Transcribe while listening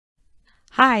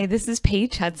Hi, this is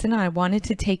Paige Hudson. I wanted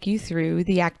to take you through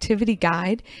the activity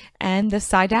guide and the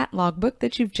SCIDAT Logbook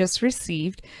that you've just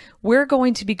received. We're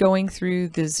going to be going through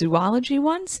the zoology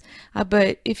ones,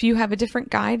 but if you have a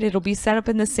different guide, it'll be set up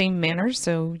in the same manner,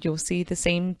 so you'll see the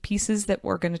same pieces that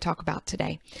we're going to talk about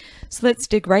today. So let's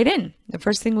dig right in. The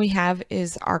first thing we have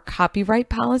is our copyright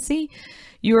policy.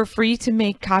 You are free to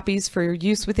make copies for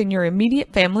use within your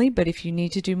immediate family, but if you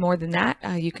need to do more than that,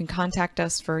 you can contact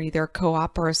us for either a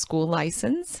co-op or a school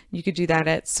license. You could do that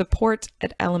at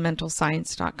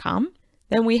support@elementalscience.com.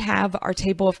 Then we have our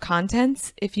table of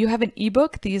contents. If you have an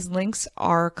ebook, these links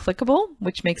are clickable,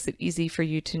 which makes it easy for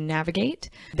you to navigate.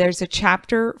 There's a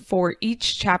chapter for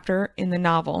each chapter in the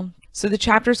novel. So the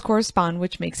chapters correspond,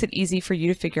 which makes it easy for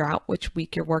you to figure out which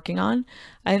week you're working on.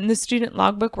 In the student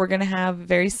logbook, we're going to have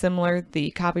very similar,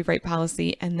 the copyright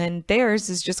policy, and then theirs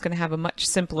is just going to have a much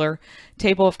simpler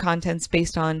table of contents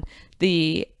based on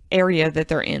the area that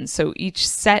they're in. So each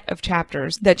set of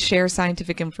chapters that share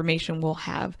scientific information will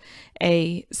have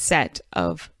a set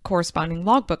of corresponding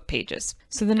logbook pages.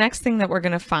 So the next thing that we're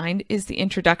going to find is the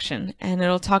introduction, and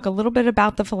it'll talk a little bit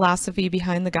about the philosophy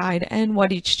behind the guide and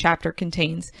what each chapter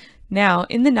contains. Now,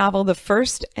 in the novel, the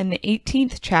 1st and the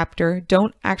 18th chapter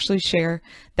don't actually share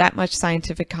that much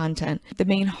scientific content. The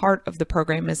main heart of the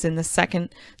program is in the 2nd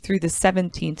through the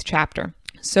 17th chapter.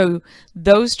 So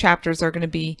those chapters are going to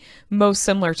be most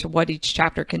similar to what each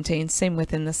chapter contains, same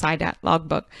within the SCIDAT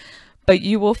logbook. But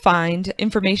you will find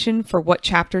information for what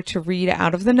chapter to read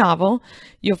out of the novel.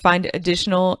 You'll find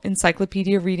additional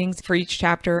encyclopedia readings for each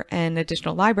chapter and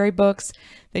additional library books.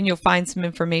 Then you'll find some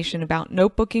information about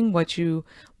notebooking, what you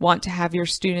want to have your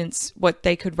students, what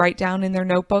they could write down in their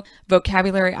notebook,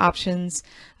 vocabulary options,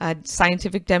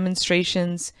 scientific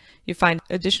demonstrations. You find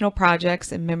additional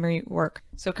projects and memory work.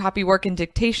 So copy work and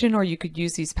dictation, or you could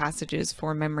use these passages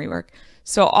for memory work.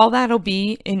 So all that'll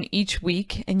be in each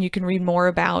week, and you can read more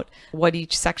about what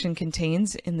each section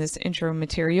contains in this intro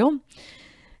material.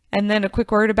 And then a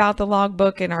quick word about the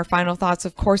logbook and our final thoughts.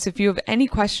 Of course, if you have any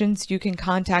questions, you can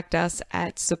contact us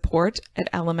at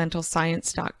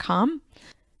support@elementalscience.com.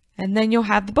 And then you'll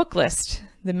have the book list,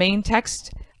 the main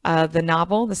text, the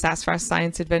novel, the Sassafras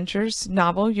Science Adventures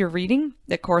novel you're reading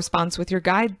that corresponds with your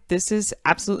guide. This is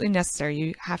absolutely necessary.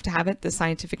 You have to have it. The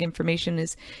scientific information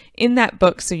is in that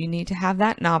book, so you need to have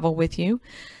that novel with you.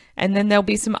 And then there'll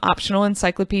be some optional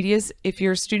encyclopedias. If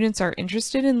your students are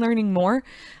interested in learning more,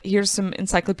 here's some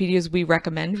encyclopedias we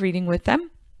recommend reading with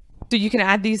them. So you can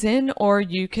add these in, or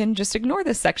you can just ignore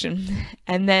this section.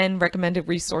 And then recommended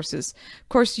resources. Of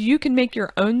course, you can make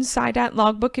your own SCIDAT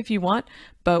logbook if you want,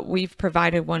 but we've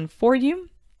provided one for you.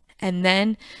 And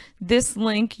then this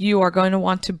link you are going to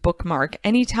want to bookmark.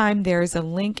 Anytime there is a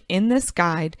link in this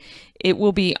guide, it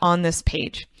will be on this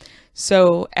page.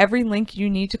 So every link you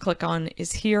need to click on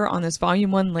is here on this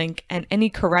volume 1 link, and any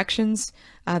corrections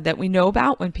that we know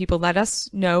about, when people let us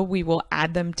know, we will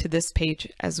add them to this page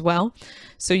as well.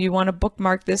 So you want to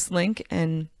bookmark this link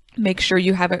and make sure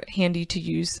you have it handy to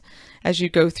use as you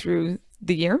go through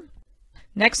the year.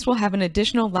 Next, we'll have an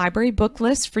additional library book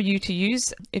list for you to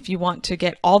use if you want to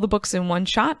get all the books in one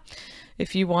shot.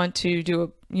 If you want to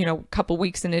do a couple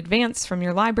weeks in advance from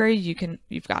your library,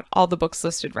 you've got all the books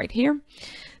listed right here.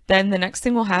 Then the next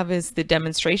thing we'll have is the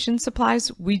demonstration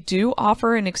supplies. We do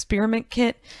offer an experiment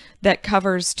kit that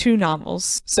covers 2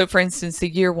 novels. So for instance, the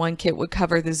year 1 kit would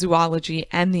cover the zoology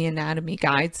and the anatomy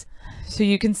guides. So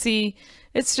you can see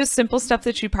it's just simple stuff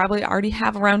that you probably already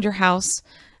have around your house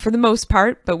for the most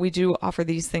part, but we do offer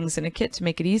these things in a kit to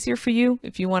make it easier for you.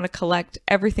 If you want to collect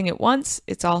everything at once,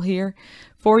 it's all here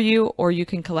for you, or you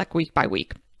can collect week by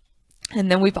week. And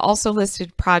then we've also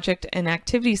listed project and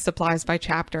activity supplies by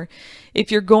chapter. If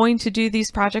you're going to do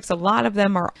these projects, a lot of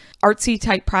them are artsy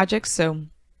type projects, so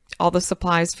all the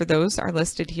supplies for those are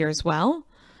listed here as well.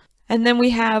 And then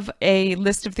we have a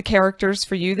list of the characters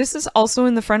for you. This is also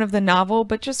in the front of the novel,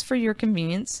 but just for your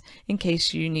convenience, in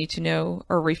case you need to know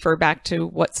or refer back to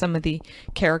what some of the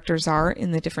characters are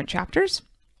in the different chapters.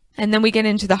 And then we get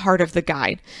into the heart of the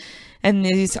guide. And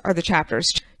these are the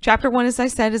chapters. Chapter 1, as I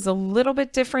said, is a little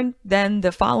bit different than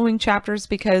the following chapters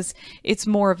because it's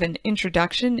more of an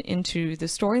introduction into the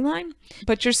storyline,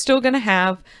 but you're still going to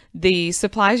have the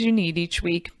supplies you need each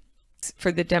week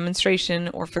for the demonstration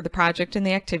or for the project and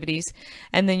the activities.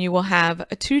 And then you will have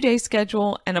a 2-day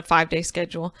schedule and a 5-day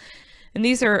schedule. And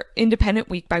these are independent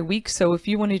week by week. So if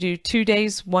you want to do 2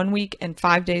 days 1 week and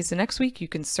 5 days the next week, you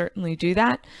can certainly do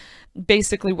that.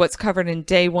 Basically what's covered in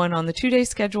day 1 on the 2-day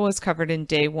schedule is covered in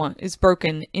day 1, is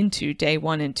broken into day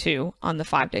 1 and 2 on the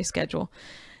 5-day schedule,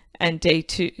 and day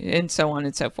 2, and so on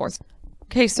and so forth.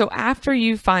 Okay, so after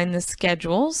you find the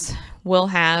schedules, we'll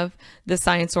have the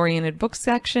science-oriented book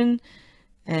section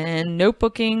and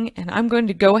notebooking, and I'm going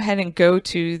to go ahead and go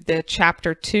to the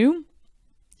chapter 2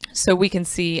 so we can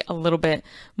see a little bit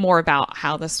more about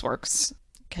how this works.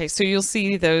 Okay, so you'll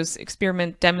see those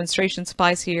experiment demonstration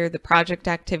supplies here, the project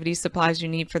activity supplies you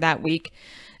need for that week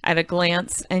at a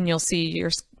glance, and you'll see your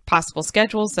possible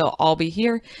schedules. They'll all be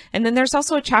here. And then there's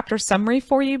also a chapter summary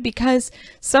for you, because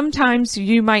sometimes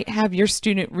you might have your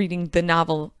student reading the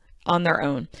novel on their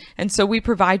own. And so we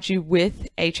provide you with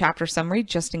a chapter summary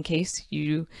just in case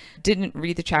you didn't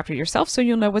read the chapter yourself, so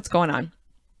you'll know what's going on.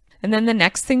 And then the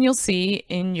next thing you'll see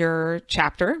in your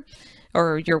chapter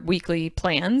or your weekly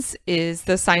plans is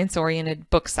the science-oriented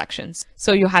book sections.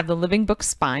 So you'll have the living book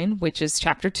spine, which is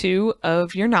chapter 2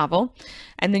 of your novel,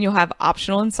 and then you'll have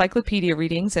optional encyclopedia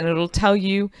readings, and it'll tell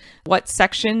you what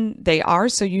section they are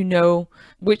so you know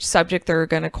which subject they're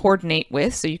going to coordinate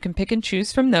with, so you can pick and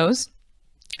choose from those.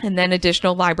 And then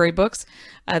additional library books.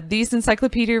 These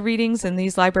encyclopedia readings and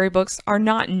these library books are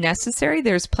not necessary.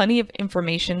 There's plenty of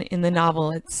information in the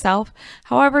novel itself.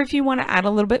 However, if you want to add a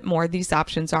little bit more, these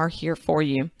options are here for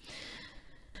you.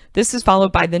 This is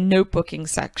followed by the notebooking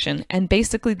section, and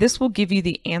basically this will give you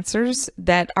the answers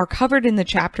that are covered in the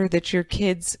chapter that your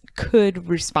kids could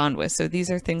respond with. So these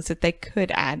are things that they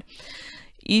could add.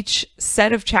 Each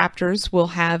set of chapters will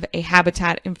have a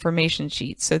habitat information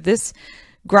sheet. So this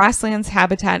Grasslands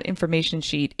Habitat Information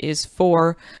Sheet is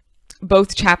for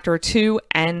both Chapter 2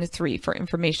 and 3 for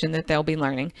information that they'll be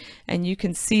learning. And you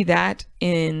can see that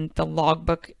in the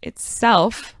logbook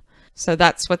itself. So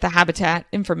that's what the Habitat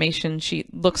Information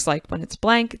Sheet looks like when it's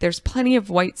blank. There's plenty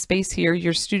of white space here.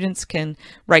 Your students can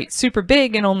write super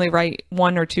big and only write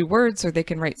 1 or 2 words, or they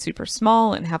can write super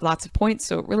small and have lots of points.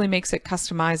 So it really makes it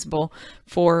customizable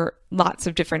for lots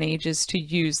of different ages to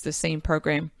use the same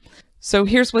program. So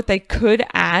here's what they could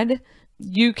add.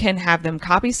 You can have them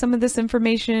copy some of this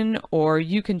information, or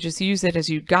you can just use it as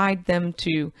you guide them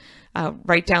to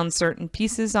write down certain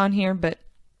pieces on here. But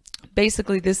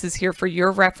basically this is here for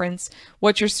your reference.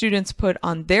 What your students put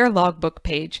on their logbook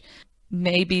page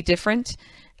may be different,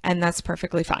 and that's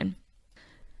perfectly fine.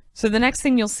 So the next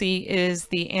thing you'll see is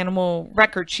the animal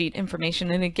record sheet information.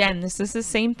 And again, this is the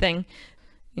same thing.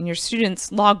 In your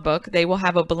student's logbook, they will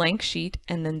have a blank sheet,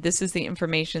 and then this is the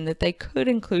information that they could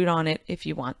include on it if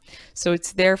you want. So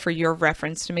it's there for your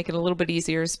reference to make it a little bit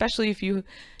easier, especially if you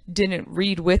didn't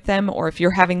read with them, or if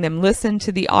you're having them listen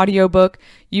to the audiobook,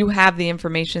 you have the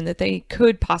information that they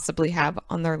could possibly have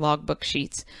on their logbook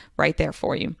sheets right there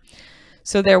for you.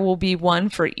 So there will be one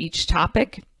for each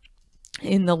topic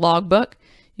in the logbook.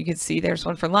 You can see there's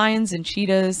one for lions and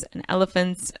cheetahs and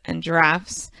elephants and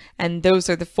giraffes, and those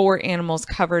are the 4 animals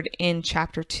covered in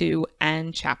Chapter 2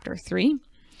 and Chapter 3.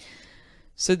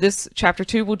 So this Chapter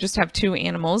 2 will just have 2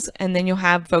 animals, and then you'll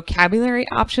have vocabulary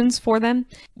options for them.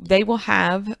 They will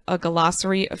have a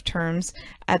glossary of terms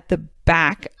at the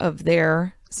back of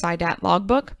their SCIDAT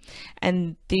logbook,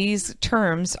 and these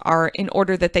terms are in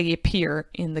order that they appear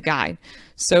in the guide.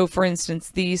 So for instance,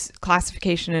 these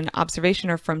classification and observation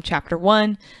are from Chapter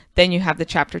 1, then you have the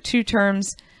Chapter 2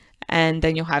 terms, and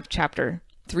then you'll have Chapter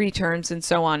 3 terms, and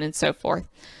so on and so forth.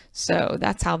 So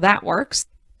that's how that works.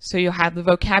 So you'll have the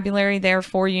vocabulary there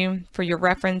for you for your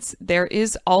reference. There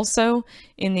is also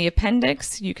in the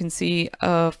appendix, you can see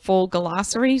a full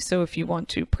glossary. So if you want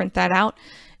to print that out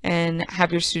and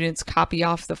have your students copy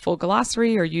off the full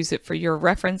glossary or use it for your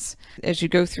reference as you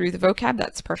go through the vocab,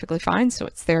 that's perfectly fine. So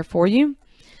it's there for you.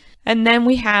 And then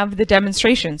we have the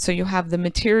demonstration. So you'll have the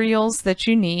materials that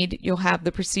you need, you'll have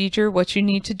the procedure, what you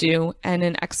need to do, and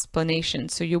an explanation.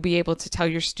 So you'll be able to tell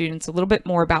your students a little bit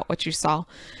more about what you saw.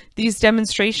 These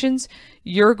demonstrations,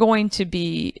 you're going to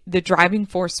be the driving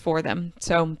force for them.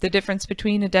 So the difference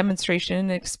between a demonstration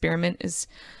and an experiment is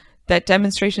that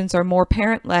demonstrations are more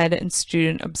parent-led and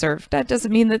student-observed. That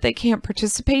doesn't mean that they can't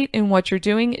participate in what you're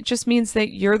doing. It just means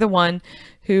that you're the one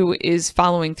who is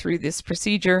following through this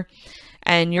procedure,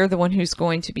 and you're the one who's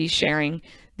going to be sharing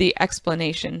the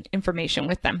explanation information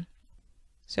with them.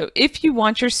 So if you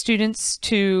want your students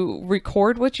to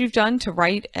record what you've done, to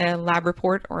write a lab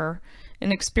report or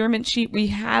an experiment sheet, we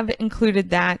have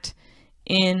included that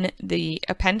in the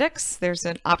appendix. There's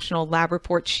an optional lab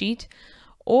report sheet,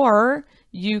 or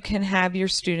you can have your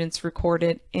students record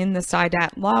it in the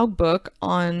SCIDAT logbook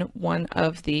on one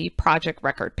of the project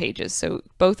record pages. So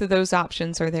both of those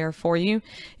options are there for you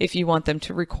if you want them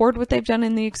to record what they've done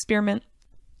in the experiment.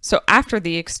 So after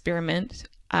the experiment,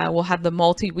 we'll have the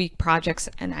multi-week projects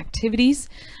and activities.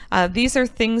 These are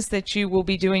things that you will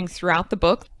be doing throughout the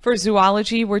book. For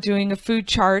zoology, we're doing a food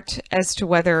chart as to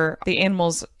whether the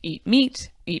animals eat meat,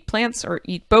 eat plants, or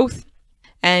eat both.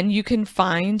 And you can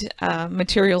find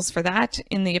materials for that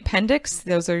in the appendix.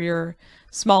 Those are your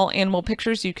small animal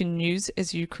pictures you can use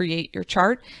as you create your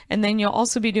chart. And then you'll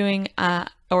also be doing,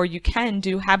 or you can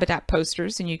do habitat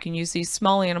posters, and you can use these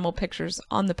small animal pictures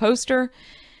on the poster.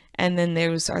 And then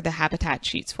those are the habitat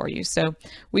sheets for you. So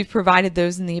we've provided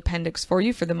those in the appendix for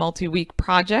you for the multi-week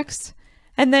projects.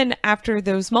 And then after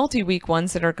those multi-week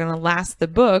ones that are going to last the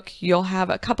book, you'll have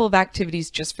a couple of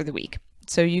activities just for the week.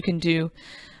 So you can do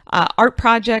art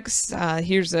projects.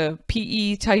 Here's a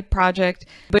PE type project.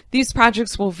 But these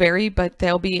projects will vary, but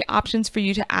there'll be options for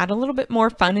you to add a little bit more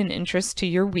fun and interest to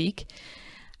your week.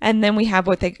 And then we have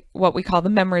what we call the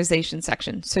memorization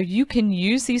section. So you can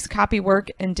use these copy work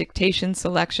and dictation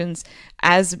selections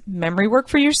as memory work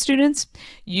for your students.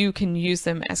 You can use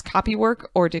them as copy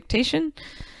work or dictation.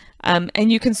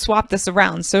 And you can swap this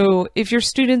around. So if your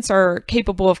students are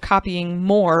capable of copying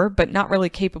more, but not really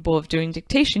capable of doing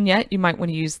dictation yet, you might want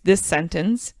to use this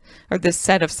sentence or this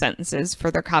set of sentences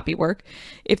for their copy work.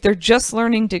 If they're just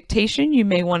learning dictation, you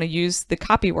may want to use the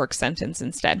copy work sentence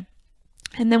instead.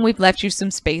 And then we've left you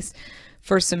some space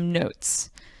for some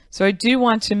notes. So I do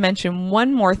want to mention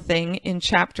one more thing. In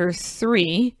chapter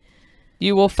 3,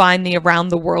 you will find the Around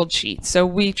the World sheet. So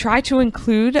we try to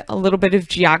include a little bit of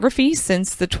geography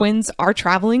since the twins are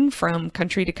traveling from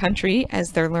country to country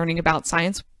as they're learning about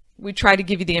science. We try to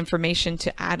give you the information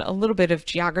to add a little bit of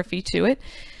geography to it.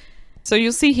 So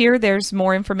you'll see here there's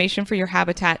more information for your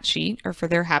habitat sheet, or for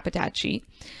their habitat sheet.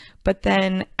 But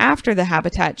then after the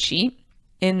habitat sheet,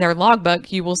 in their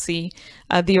logbook, you will see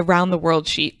the Around the World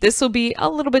sheet. This will be a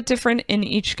little bit different in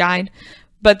each guide,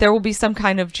 but there will be some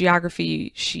kind of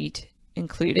geography sheet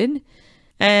included,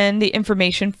 and the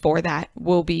information for that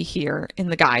will be here in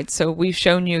the guide. So we've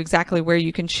shown you exactly where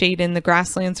you can shade in the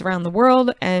grasslands around the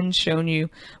world and shown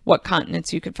you what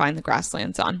continents you can find the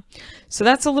grasslands on. So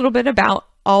that's a little bit about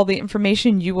all the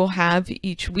information you will have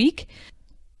each week.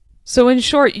 So in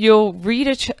short, you'll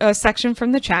read a section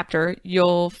from the chapter,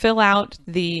 you'll fill out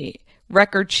the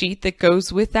record sheet that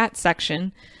goes with that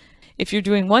section. If you're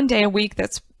doing 1 day a week,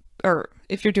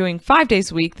 if you're doing 5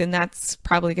 days a week, then that's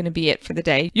probably going to be it for the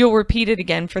day. You'll repeat it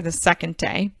again for the second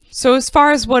day. So as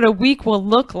far as what a week will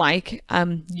look like,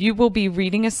 you will be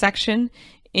reading a section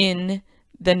in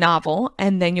the novel,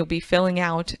 and then you'll be filling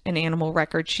out an animal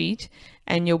record sheet,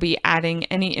 and you'll be adding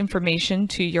any information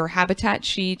to your habitat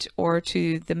sheet or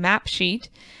to the map sheet.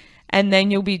 And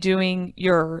then you'll be doing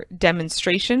your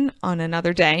demonstration on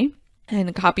another day, and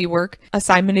a copy work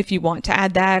assignment if you want to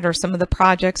add that, or some of the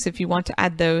projects if you want to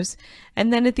add those.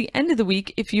 And then at the end of the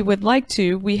week, if you would like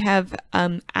to, we have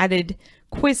added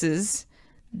quizzes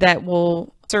that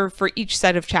will serve for each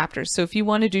set of chapters. So if you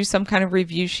want to do some kind of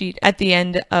review sheet at the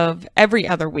end of every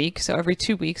other week, so every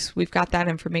 2 weeks, we've got that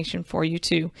information for you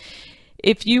too.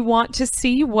 If you want to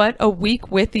see what a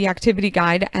week with the activity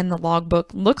guide and the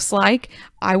logbook looks like,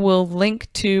 I will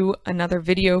link to another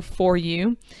video for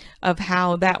you of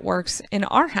how that works in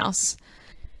our house.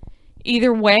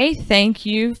 Either way, thank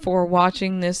you for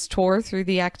watching this tour through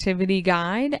the activity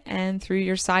guide and through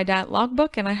your SCIDAT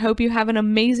logbook, and I hope you have an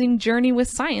amazing journey with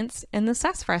science and the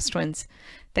Sassafras twins.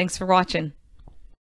 Thanks for watching.